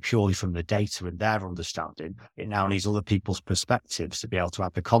findings will be purely from the data and their understanding. It now needs other people's perspectives to be able to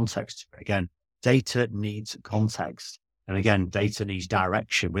add the context to it. Again, data needs context. And again, data needs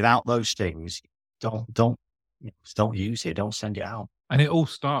direction. Without those things, don't use it. Don't send it out. And it all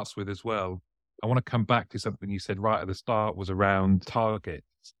starts with as well. I want to come back to something you said right at the start was around targets.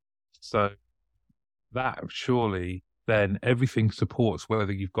 So that surely then everything supports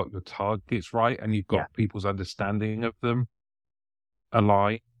whether you've got your targets right and you've got people's understanding of them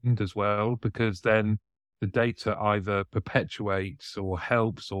aligned as well, because then the data either perpetuates or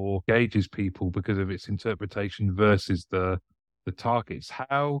helps or gauges people because of its interpretation versus the targets.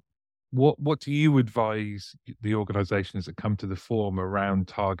 What do you advise the organizations that come to the forum around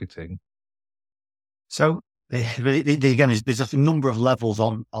targeting? So again, there's a number of levels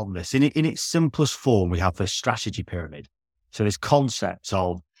on this. In its simplest form, we have the strategy pyramid. So there's concepts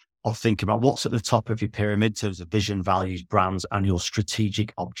of thinking about what's at the top of your pyramid in terms of vision, values, brands, and your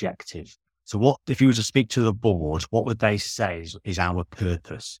strategic objective. So what, if you were to speak to the board, what would they say is our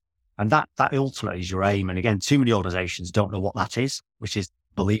purpose? And that ultimately is your aim. And again, too many organizations don't know what that is, which is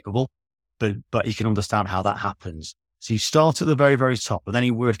believable, but you can understand how that happens. So you start at the very, very top, and then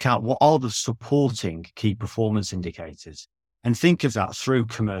you work out what are the supporting key performance indicators. And think of that through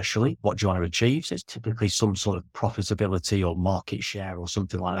commercially. What do you want to achieve? So it's typically some sort of profitability or market share or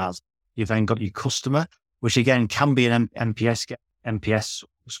something like that. You've then got your customer, which again can be an NPS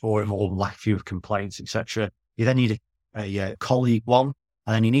score or lack of complaints, etc. You then need a colleague one,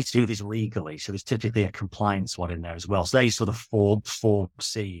 and then you need to do this legally. So there's typically a compliance one in there as well. So there's sort of four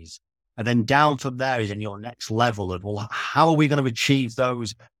C's. And then down from there is in your next level of, well, how are we going to achieve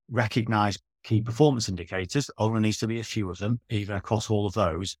those recognized key performance indicators? Only needs to be a few of them, even across all of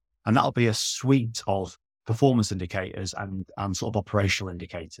those. And that'll be a suite of performance indicators and sort of operational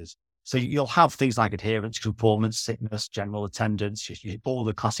indicators. So you'll have things like adherence, performance, sickness, general attendance, all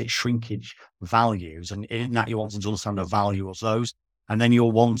the classic shrinkage values. And in that, you want to understand the value of those. And then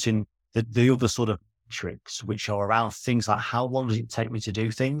you're wanting the other sort of metrics, which are around things like how long does it take me to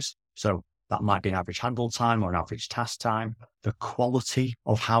do things? So that might be an average handle time or an average task time, the quality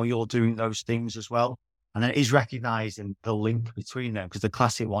of how you're doing those things as well. And then it is recognizing the link between them, because the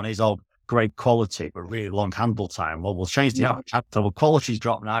classic one is, great quality, but really long handle time. Well, we'll change the average handle. Well, quality's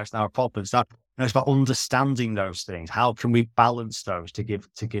dropped now. It's now a problem. So it's about understanding those things. How can we balance those to give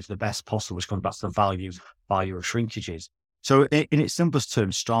the best possible, which comes back to the value of shrinkages. So in its simplest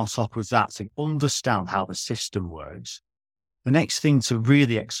terms, start off with that to understand how the system works. The next thing to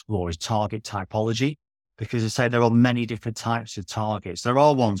really explore is target typology, because as I say, there are many different types of targets. There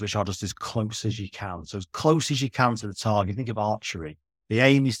are ones which are just as close as you can. So as close as you can to the target. Think of archery. The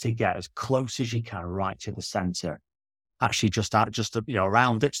aim is to get as close as you can right to the center. Actually, just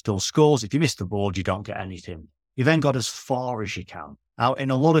around it, still scores. If you miss the board, you don't get anything. You then got as far as you can. Now,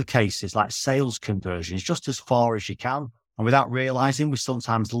 in a lot of cases, like sales conversions, just as far as you can. And without realizing, we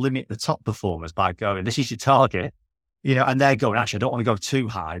sometimes limit the top performers by going, this is your target, and they're going, actually, I don't want to go too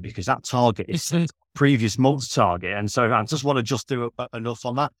high because that target is the previous month's target. And so I just want to just do enough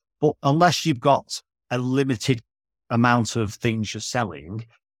on that. But unless you've got a limited amount of things you're selling,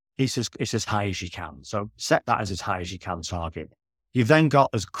 it's as high as you can. So set that as high as you can target. You've then got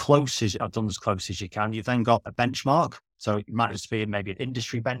as close as you can. You've then got a benchmark. So it might just be maybe an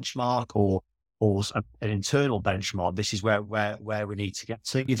industry benchmark or an internal benchmark. This is where we need to get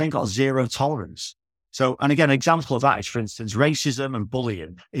to. You've then got zero tolerance. So, and again, an example of that is, for instance, racism and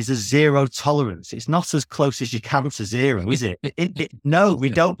bullying is a zero tolerance. It's not as close as you can to zero, is it? No, we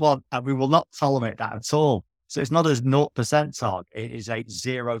don't want, and we will not tolerate that at all. So it's not a 0% target. It is a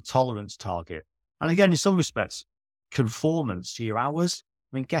zero tolerance target. And again, in some respects, conformance to your hours.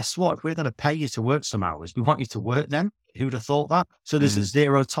 I mean, guess what? If we're going to pay you to work some hours, we want you to work them. Who'd have thought that? So there's a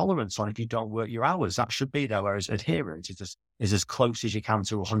zero tolerance on if you don't work your hours. That should be there. Whereas adherence is as close as you can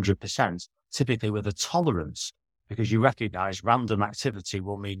to 100%, typically with a tolerance, because you recognize random activity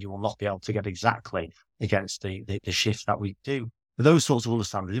will mean you will not be able to get exactly against the shift that we do. For those sorts of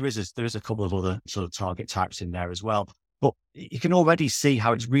understanding, there is a couple of other sort of target types in there as well. But you can already see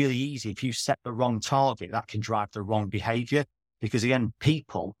how it's really easy. If you set the wrong target, that can drive the wrong behavior. Because again,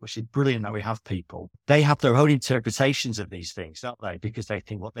 people, which is brilliant that we have people, they have their own interpretations of these things, don't they? Because they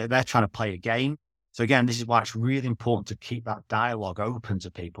think, well, they're trying to play a game. So again, this is why it's really important to keep that dialogue open to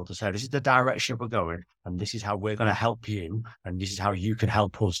people to say, this is the direction we're going, and this is how we're going to help you, and this is how you can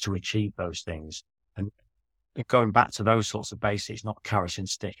help us to achieve those things. And going back to those sorts of basics, not carrot and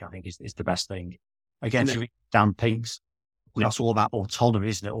stick, I think is the best thing. Again, Dan Pink's, that's all about autonomy,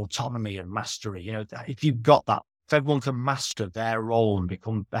 isn't it? Autonomy and mastery. If you've got that, if everyone can master their role and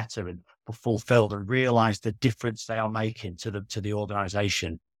become better and fulfilled and realize the difference they are making to the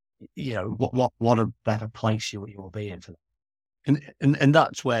organization, what a better place you will be in for them. And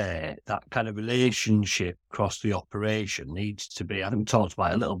that's where that kind of relationship across the operation needs to be. I think we talked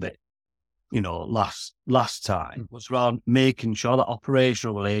about it a little bit, last time, was around making sure that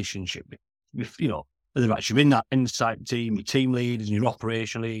operational relationship with, whether it's you're in that insight team, your team leaders, and your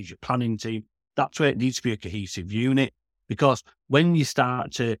operational leads, your planning team, that's where it needs to be a cohesive unit. Because when you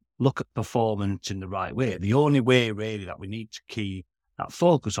start to look at performance in the right way, the only way really that we need to keep that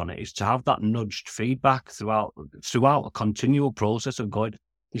focus on it is to have that nudged feedback throughout a continual process of going,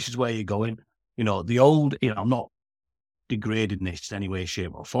 this is where you're going. The old, I'm not degrading this in any way,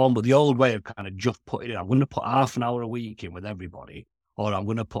 shape or form, but the old way of kind of just putting it, I'm going to put half an hour a week in with everybody, or I'm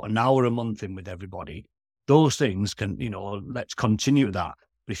going to put an hour a month in with everybody. Those things can, let's continue that.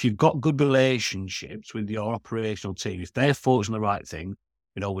 But if you've got good relationships with your operational team, if they're focused on the right thing,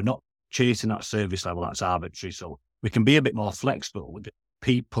 we're not chasing that service level, that's arbitrary. So we can be a bit more flexible with the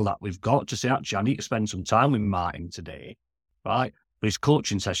people that we've got to say, actually, I need to spend some time with Martin today, right? But his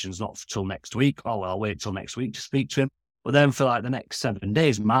coaching session's not till next week. Oh, well, I'll wait till next week to speak to him. But then for the next 7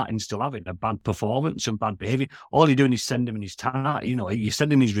 days, Martin's still having a bad performance and bad behavior. All you're doing is sending him his time. You're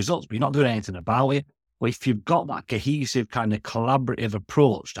sending his results, but you're not doing anything about it. Well, if you've got that cohesive kind of collaborative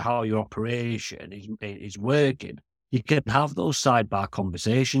approach to how your operation is working, you can have those sidebar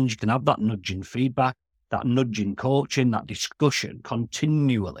conversations. You can have that nudging feedback, that nudging coaching, that discussion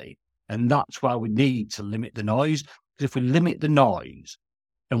continually. And that's why we need to limit the noise. Because if we limit the noise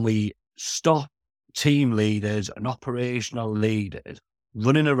and we stop team leaders and operational leaders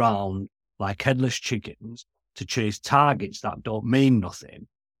running around like headless chickens to chase targets that don't mean nothing,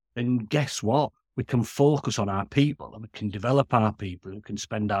 then guess what? We can focus on our people and we can develop our people. We can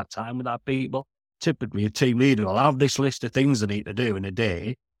spend our time with our people. Typically, a team leader will have this list of things they need to do in a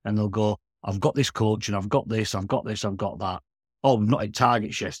day, and they'll go, I've got this coach and I've got this, I've got this, I've got that. Oh, we've not had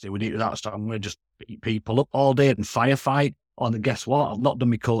targets yesterday. We need that stuff. I'm going to just beat people up all day and firefight. Oh, and then guess what? I've not done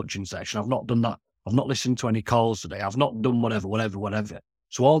my coaching session. I've not done that. I've not listened to any calls today. I've not done whatever.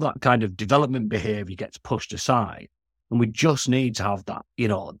 So all that kind of development behavior gets pushed aside. And we just need to have that,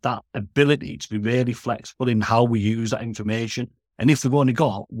 that ability to be really flexible in how we use that information. And if we've only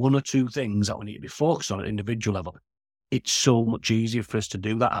got one or two things that we need to be focused on at individual level, it's so much easier for us to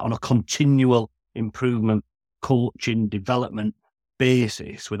do that on a continual improvement, coaching, development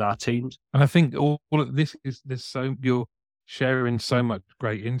basis with our teams. And I think all of this you're sharing so much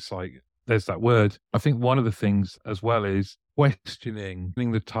great insight. There's that word. I think one of the things as well is questioning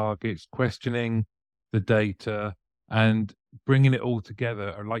the targets, questioning the data, and bringing it all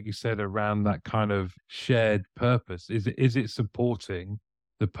together, or like you said, around that kind of shared purpose. Is it supporting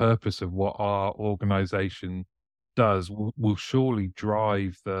the purpose of what our organization does? Will surely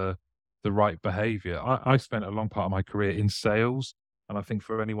drive the right behavior. I spent a long part of my career in sales, and I think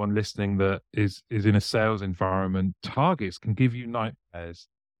for anyone listening that is in a sales environment, targets can give you nightmares.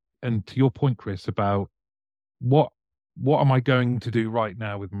 And to your point, Chris, about what am I going to do right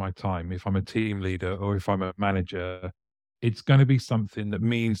now with my time if I'm a team leader or if I'm a manager? It's going to be something that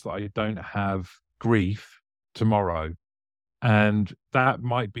means that I don't have grief tomorrow. And that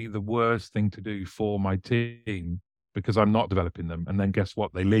might be the worst thing to do for my team because I'm not developing them. And then guess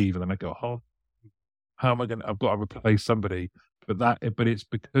what? They leave and then I go, oh, how am I going to, I've got to replace somebody. But it's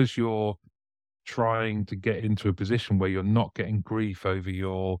because you're trying to get into a position where you're not getting grief over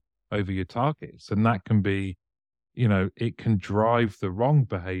your targets. And that can be, it can drive the wrong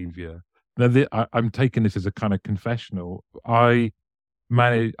behavior. Now, I'm taking this as a kind of confessional. I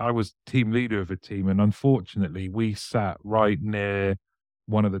was team leader of a team, and unfortunately, we sat right near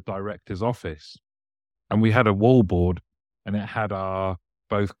one of the director's office, and we had a wall board, and it had our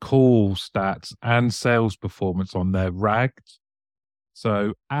both call stats and sales performance on there ragged.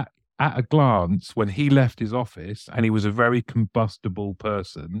 So at a glance, when he left his office, and he was a very combustible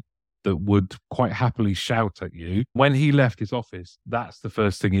person that would quite happily shout at you. When he left his office, that's the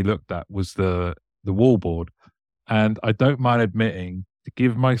first thing he looked at was the wall board. And I don't mind admitting, to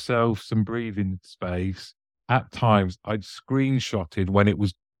give myself some breathing space, at times I'd screenshotted when it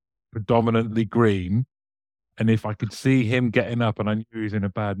was predominantly green. And if I could see him getting up and I knew he was in a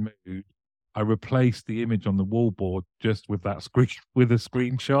bad mood, I replaced the image on the wall board just with that with a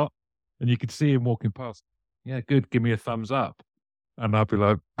screenshot. And you could see him walking past. Yeah, good. Give me a thumbs up. And I'll be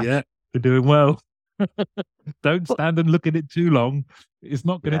like, yeah, they're doing well. Don't stand and look at it too long. It's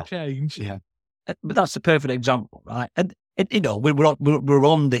not going to change. Yeah. But that's a perfect example, right? And we're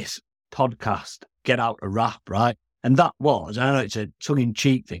on this podcast, Get Out a Rap, right? And that was, I know it's a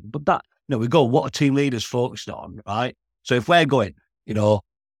tongue-in-cheek thing, but that, we go, what are team leaders focused on, right? So if we're going,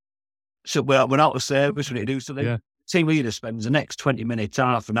 so we're out of service, we need to do something. Yeah. Team leader spends the next 20 minutes,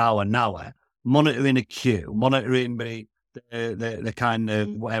 half an hour, monitoring a queue, monitoring the kind of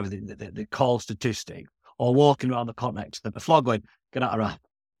whatever the call statistic, or walking around the context of the floor going, get out of rap.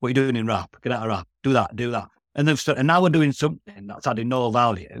 What are you doing in rap? Get out of rap. Do that. And now we're doing something that's adding no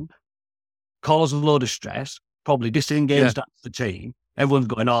value, causes a load of stress, probably disengaged the team. Everyone's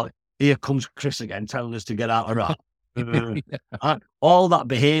going, oh, here comes Chris again telling us to get out of rap. All that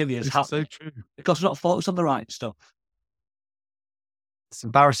behaviour is happening. So true. Because we're not focused on the right stuff. It's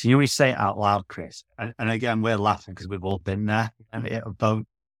embarrassing. You always say it out loud, Chris. And again, we're laughing because we've all been there. And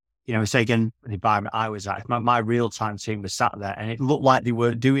say again, the environment I was at, my real-time team was sat there and it looked like they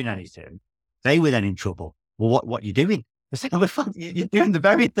weren't doing anything. They were then in trouble. Well, what are you doing? I said, you're doing the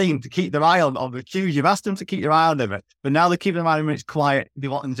very thing to keep their eye on the cues. You've asked them to keep their eye on them. But now they're keeping their eye on them, it's quiet. They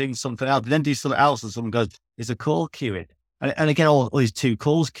want them doing something else. They then do something else and someone goes, there's a call queuing. And again, all these 2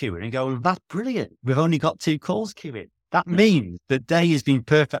 calls queuing. And you go, well, that's brilliant. We've only got 2 calls queuing. That means the day has been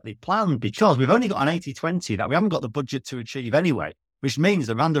perfectly planned because we've only got an 80-20 that we haven't got the budget to achieve anyway, which means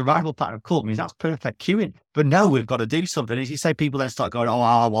the random arrival pattern of call means that's perfect queuing. But no, we've got to do something. As you say, people then start going, oh,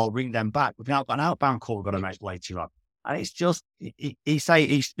 I'll ring them back. We've now got an outbound call we've got to make later on. And it's just,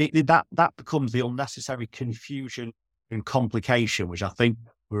 that becomes the unnecessary confusion and complication, which I think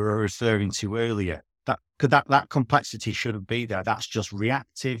we were referring to earlier. That complexity shouldn't be there. That's just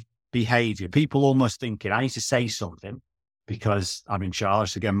reactive behavior. People almost thinking, I need to say something because I'm in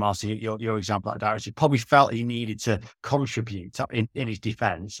charge. Again, Marcy, your example, like Darius, he probably felt he needed to contribute in his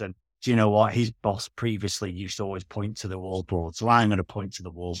defense. And do you know what? His boss previously used to always point to the wallboard. So I'm going to point to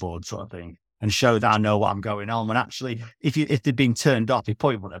the wallboard sort of thing and show that I know what I'm going on. And actually, if they'd been turned off, he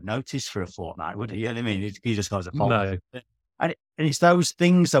probably wouldn't have noticed for a fortnight, would he? You know what I mean? He just goes, No. And it's those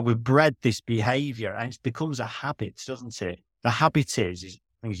things that we've bred this behavior, and it becomes a habit, doesn't it? The habit is, I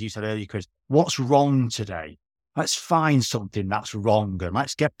think as you said earlier, Chris, what's wrong today? Let's find something that's wrong and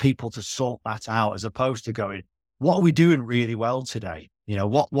let's get people to sort that out, as opposed to going, what are we doing really well today? You know,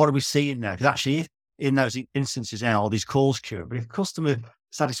 what are we seeing there? Because actually, in those instances, all these calls queue, but if customer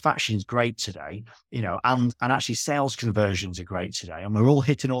satisfaction is great today, you know, and actually sales conversions are great today, and we're all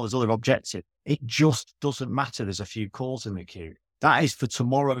hitting all those other objectives, it just doesn't matter. There's a few calls in the queue. That is for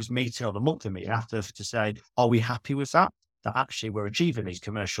tomorrow's meeting or the monthly meeting after, to say, are we happy with that? That actually we're achieving these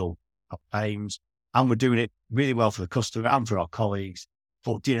commercial aims and we're doing it really well for the customer and for our colleagues.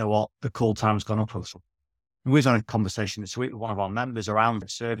 But do you know what? The call time's gone up. We was on a conversation this week with one of our members around the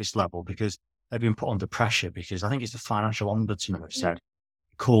service level because they've been put under pressure because I think it's the financial ombudsman that said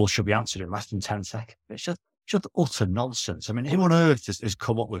calls should be answered in less than 10 seconds. It's just utter nonsense. I mean, who on earth has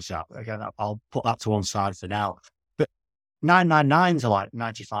come up with that? Again, I'll put that to one side for now. But 999s are like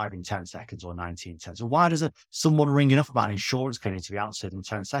 95 in 10 seconds or 90 in 10. So why does someone ringing up about an insurance claim need to be answered in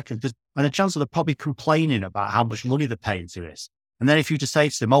 10 seconds? And the chances they're probably complaining about how much money they're paying to this. And then if you just say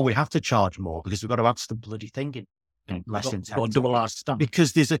to them, we have to charge more because we've got to answer the bloody thing in less than 10 double our stuff.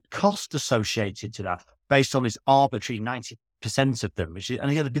 Because there's a cost associated to that based on this arbitrary 90% of them.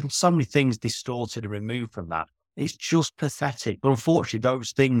 And again, there's been so many things distorted and removed from that. It's just pathetic. But unfortunately,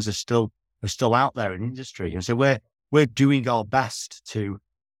 those things are still out there in industry. And so we're doing our best to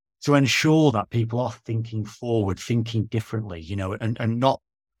ensure that people are thinking forward, thinking differently, you know, and not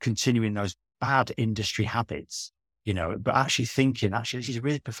continuing those bad industry habits, you know, but actually thinking, this is a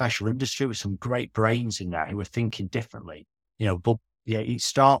really professional industry with some great brains in there who are thinking differently, you know. But yeah, it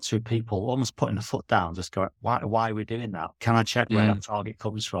starts with people almost putting the foot down, just going, why are we doing that? Can I check where that target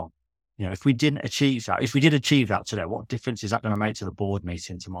comes from? You know, if we did achieve that today, what difference is that going to make to the board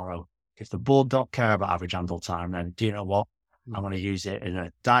meeting tomorrow? If the board don't care about average handle time, then do you know what? I'm going to use it in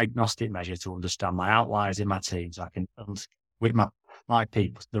a diagnostic measure to understand my outliers in my team so I can, with my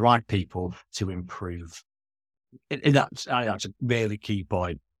people, the right people to improve. And that's a really key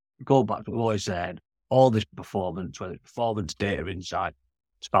point. Go back to what I said, all this performance, whether it's performance data insight,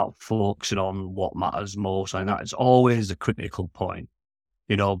 it's about focusing on what matters most. And that is always a critical point.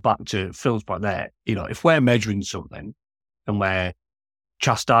 You know, back to Phil's point there, you know, if we're measuring something and we're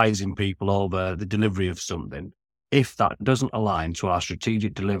chastising people over the delivery of something, if that doesn't align to our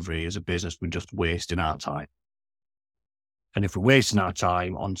strategic delivery as a business, we're just wasting our time. And if we're wasting our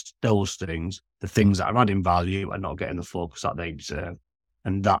time on those things, the things that are adding value are not getting the focus that they deserve.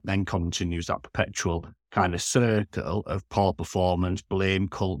 And that then continues that perpetual kind of circle of poor performance, blame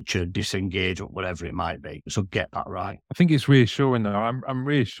culture, disengagement, whatever it might be. So get that right. I think it's reassuring though. I'm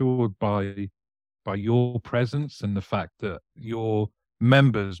reassured by your presence and the fact that your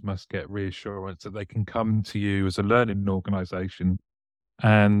members must get reassurance that they can come to you as a learning organization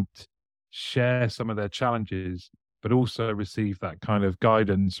and share some of their challenges, but also receive that kind of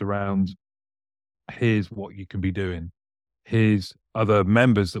guidance around, here's what you can be doing. Here's other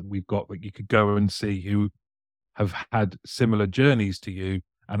members that we've got that you could go and see who have had similar journeys to you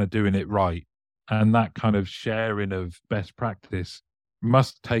and are doing it right. And that kind of sharing of best practice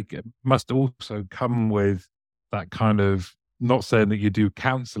must also come with that kind of, not saying that you do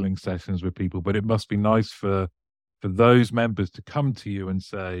counseling sessions with people, but it must be nice for those members to come to you and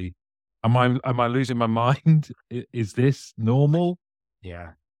say, am I losing my mind? Is this normal?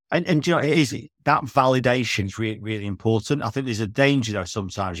 Yeah. And you know, that validation is really, really important. I think there's a danger though,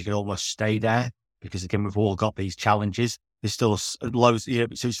 sometimes you can almost stay there because again, we've all got these challenges. There's still loads, you know,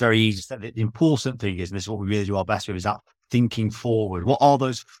 so it's very easy. The important thing is, and this is what we really do our best with, is that thinking forward. What are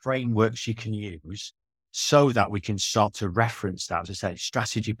those frameworks you can use so that we can start to reference that, as I say,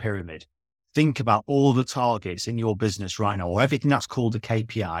 strategy pyramid? Think about all the targets in your business right now, or everything that's called a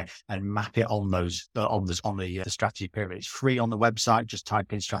KPI, and map it on the strategy pyramid. It's free on the website. Just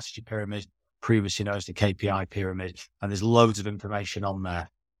type in strategy pyramid, previously known as the KPI pyramid, and there's loads of information on there.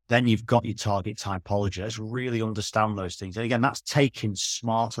 Then you've got your target typology. Let's really understand those things. And again, that's taking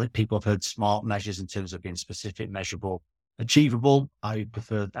smart. I think people have heard SMART measures in terms of being specific, measurable, Achievable, I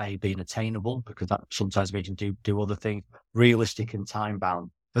prefer A being attainable, because that sometimes means you can do other things. Realistic and time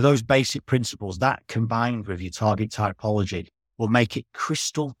bound. For those basic principles, that combined with your target typology will make it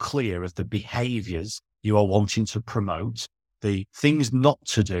crystal clear of the behaviors you are wanting to promote, the things not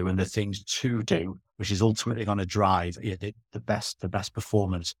to do and the things to do, which is ultimately going to drive the best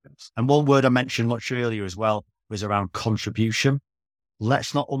performance. And one word I mentioned much earlier as well was around contribution.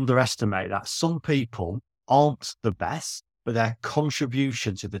 Let's not underestimate that. Some people aren't the best, but their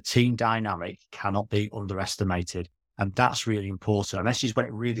contribution to the team dynamic cannot be underestimated. And that's really important. And this is when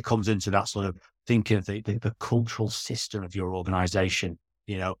it really comes into that sort of thinking of the cultural system of your organization,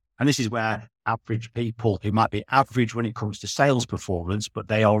 and this is where average people who might be average when it comes to sales performance, but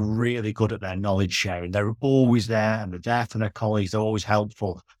they are really good at their knowledge sharing. They're always there and they're there for their colleagues. They're always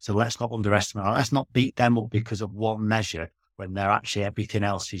helpful. So let's not underestimate. Let's not beat them up because of one measure when they're actually everything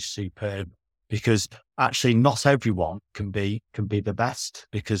else is superb. Because actually not everyone can be the best,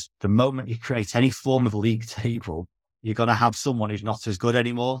 because the moment you create any form of league table, you're going to have someone who's not as good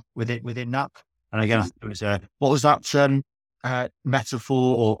anymore within that. And again, it was what was that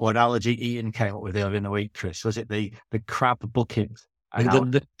metaphor or analogy Ian came up with the other in the week, Chris? Was it the crab bucket?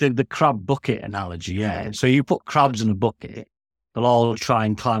 The crab bucket analogy, yeah. So you put crabs in a bucket, they'll all try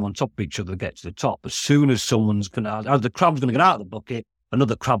and climb on top of each other to get to the top. As soon as as the crab's going to get out of the bucket,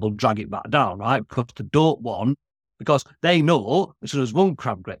 another crab will drag it back down, right? Because they don't want, because they know as soon as one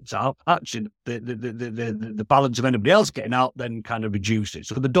crab gets out, actually the balance of anybody else getting out then kind of reduces.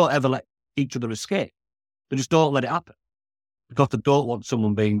 So they don't ever let each other escape. They just don't let it happen because they don't want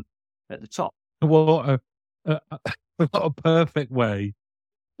someone being at the top. What a perfect way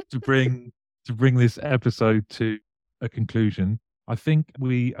to bring this episode to a conclusion. I think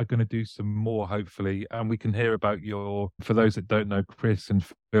we are going to do some more, hopefully, and we can hear about for those that don't know, Chris and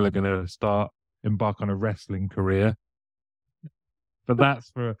Phil are going to embark on a wrestling career. But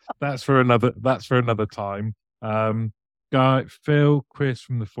that's for another time. Guy, Phil, Chris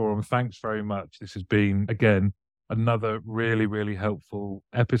from the forum, thanks very much. This has been, again, another really, really helpful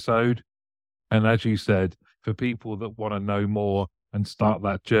episode. And as you said, for people that want to know more and start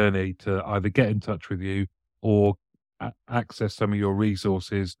that journey to either get in touch with you or access some of your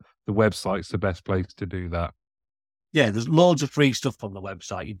resources, the website's the best place to do that. Yeah, there's loads of free stuff on the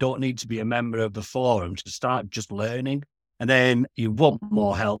website. You don't need to be a member of the forum to start just learning. And then you want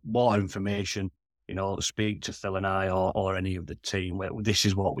more help, more information, speak to Phil and I or any of the team. This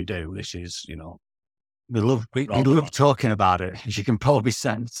is what we do. This is, we love talking about it, as you can probably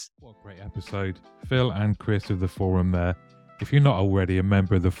sense. What a great episode. Phil and Chris of the forum there. If you're not already a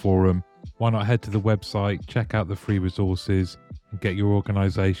member of the forum, why not head to the website, check out the free resources, and get your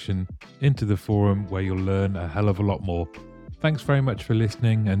organisation into the forum where you'll learn a hell of a lot more. Thanks very much for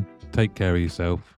listening, and take care of yourself.